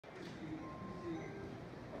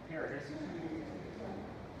Here it is.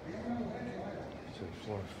 So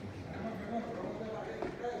floor 49.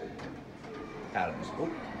 Adams. Oh,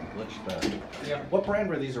 glitched the. Yeah. What brand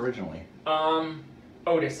were these originally?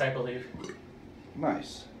 Otis, I believe.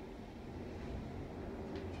 Nice.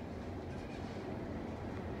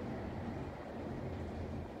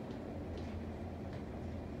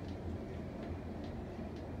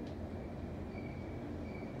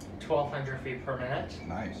 $1,200 per minute.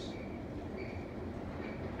 Nice.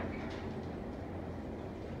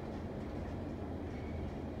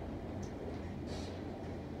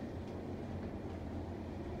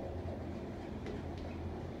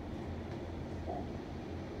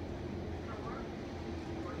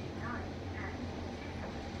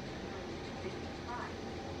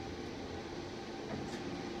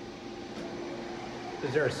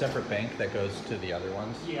 Is there a separate bank that goes to the other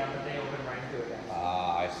ones? Yeah, but they open right through it.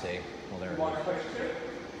 Ah, I see. Well, there You it want to is. push two?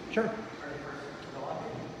 Sure. Or the first to the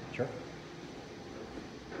left? Sure.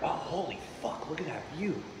 Oh, holy fuck! Look at that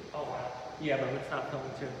view. Oh wow. Yeah, but it's not filming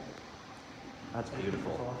too. That's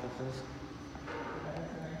beautiful. Offices.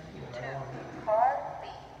 Car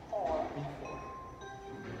B4.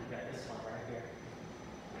 Yeah, this one right here.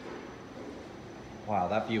 Wow,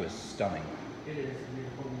 that view is stunning. It is a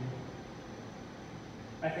beautiful view.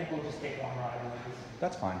 I think we'll just take one ride anyways.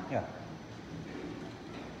 That's fine. Yeah.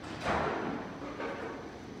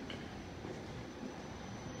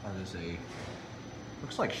 That is a.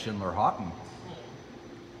 Looks like SchindlerHaughton.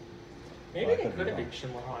 Maybe Well, I they could be could have wrong. been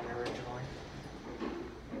SchindlerHaughton originally.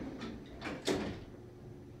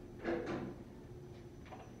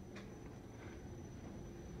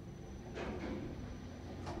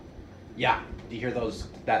 Yeah. Do you hear those?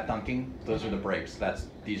 That thunking? Those are the brakes.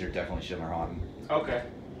 These are definitely SchindlerHaughton. Okay.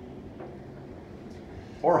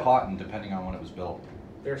 Or Houghton, depending on when it was built.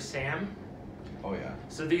 There's Sam. Oh yeah.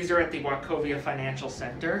 So these are at the Wachovia Financial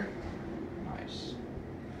Center, Nice.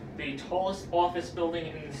 the tallest office building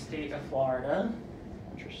in the state of Florida.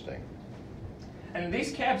 Interesting. And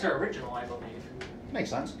these cabs are original, I believe. Makes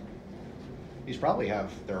sense. These probably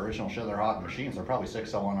have their original SchindlerHaughton machines. They're probably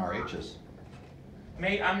 601RHs.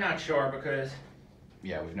 I'm not sure because,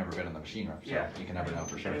 Yeah, we've never been in the machine room, so yeah. you can never know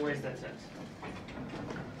for sure. Anyways, that's it.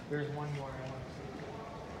 There's one more I want to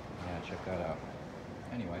see. Yeah, check that out.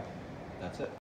 Anyway, that's it.